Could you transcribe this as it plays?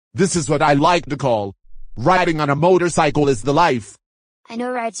This is what I like to call riding on a motorcycle is the life. I know,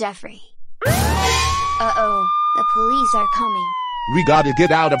 right, Jeffrey? Uh-oh, the police are coming. We gotta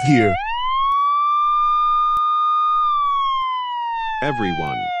get out of here.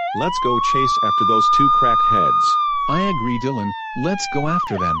 Everyone, let's go chase after those two crackheads. I agree, Dylan. Let's go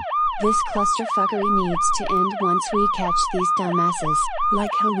after them. This clusterfuckery needs to end once we catch these dumbasses.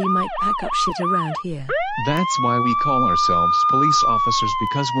 Like how we might pack up shit around here. That's why we call ourselves police officers,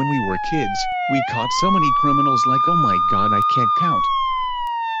 because when we were kids, we caught so many criminals like, oh my god, I can't count.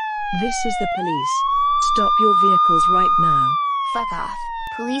 This is the police. Stop your vehicles right now. Fuck off,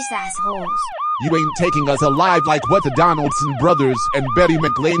 police assholes. You ain't taking us alive like what the Donaldson brothers and Betty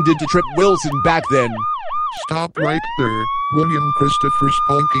McLean did to Trip Wilson back then. Stop right there, William Christopher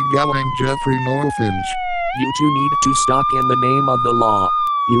Spunky Gallang Jeffrey Noah Finch. You two need to stop in the name of the law.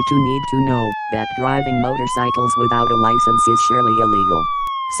 You two need to know that driving motorcycles without a license is surely illegal.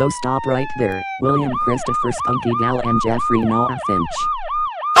 So stop right there, William Christopher Spunky Gallang Jeffrey Noah Finch.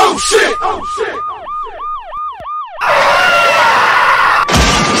 Oh shit! Oh shit!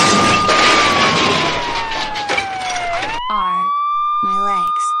 Arg. My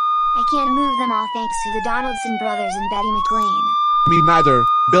legs. I can't move them all thanks to the Donaldson brothers and Betty McLean. Me neither,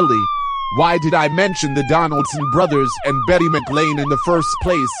 Billy. Why did I mention the Donaldson brothers and Betty McLean in the first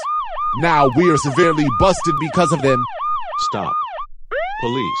place? Now we are severely busted because of them. Stop.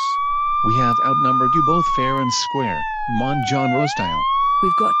 Police. We have outnumbered you both fair and square, Mon John Roe style.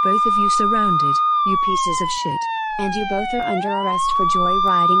 We've got both of you surrounded, you pieces of shit. And you both are under arrest for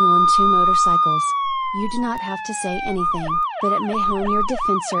joyriding on two motorcycles. You do not have to say anything, but it may harm your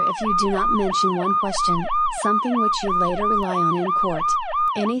defensor if you do not mention one question, something which you later rely on in court.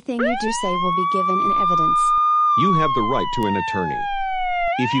 Anything you do say will be given in evidence. You have the right to an attorney.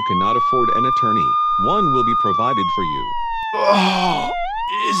 If you cannot afford an attorney, one will be provided for you. Oh,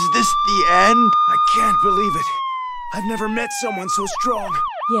 is this the end? I can't believe it. I've never met someone so strong.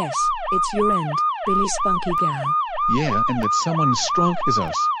 Yes, it's your end, Billy Spunky Gal. Yeah, and that someone strong is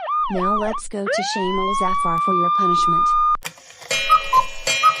us. Now let's go to Shamal Zafar for your punishment.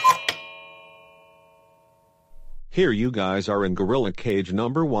 Here you guys are in Gorilla Cage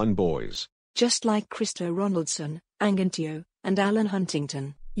number 1, boys. Just like Christo Ronaldson, Angantio, and Alan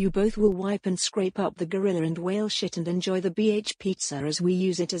Huntington, you both will wipe and scrape up the gorilla and whale shit and enjoy the BH pizza as we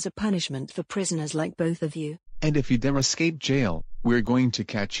use it as a punishment for prisoners like both of you. And if you dare escape jail, we're going to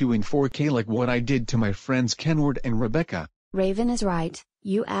catch you in 4K like what I did to my friends Kenward and Rebecca. Raven is right,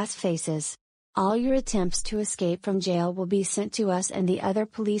 you ass faces. All your attempts to escape from jail will be sent to us and the other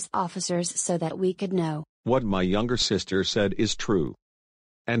police officers so that we could know. What my younger sister said is true.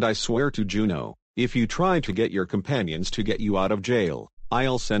 And I swear to Juno, if you try to get your companions to get you out of jail,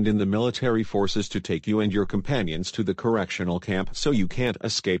 I'll send in the military forces to take you and your companions to the correctional camp so you can't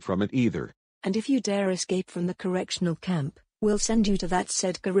escape from it either. And if you dare escape from the correctional camp, we'll send you to that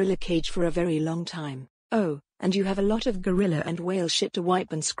said gorilla cage for a very long time. Oh, and you have a lot of gorilla and whale shit to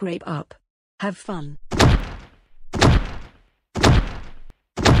wipe and scrape up. Have fun.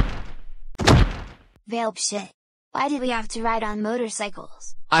 Velp shit. Why did we have to ride on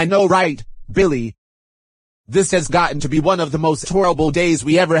motorcycles? I know, right, Billy? This has gotten to be one of the most horrible days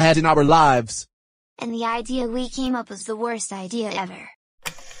we ever had in our lives. And the idea we came up was the worst idea ever.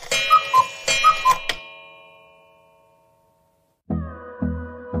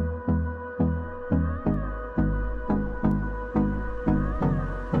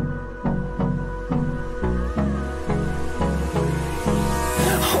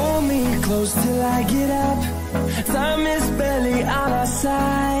 Hold me close till I get up. Time is barely on our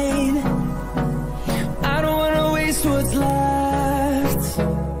side. I don't wanna waste what's left.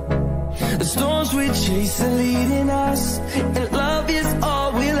 The storms we chase are leading us, and love is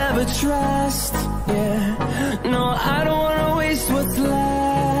all we'll ever trust. Yeah, no, I don't wanna waste what's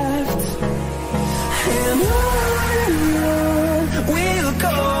left. And on we'll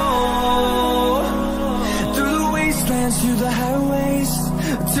go, through the wastelands, through the highways,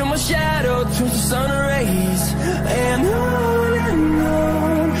 till my shadow turns to sun rays. And on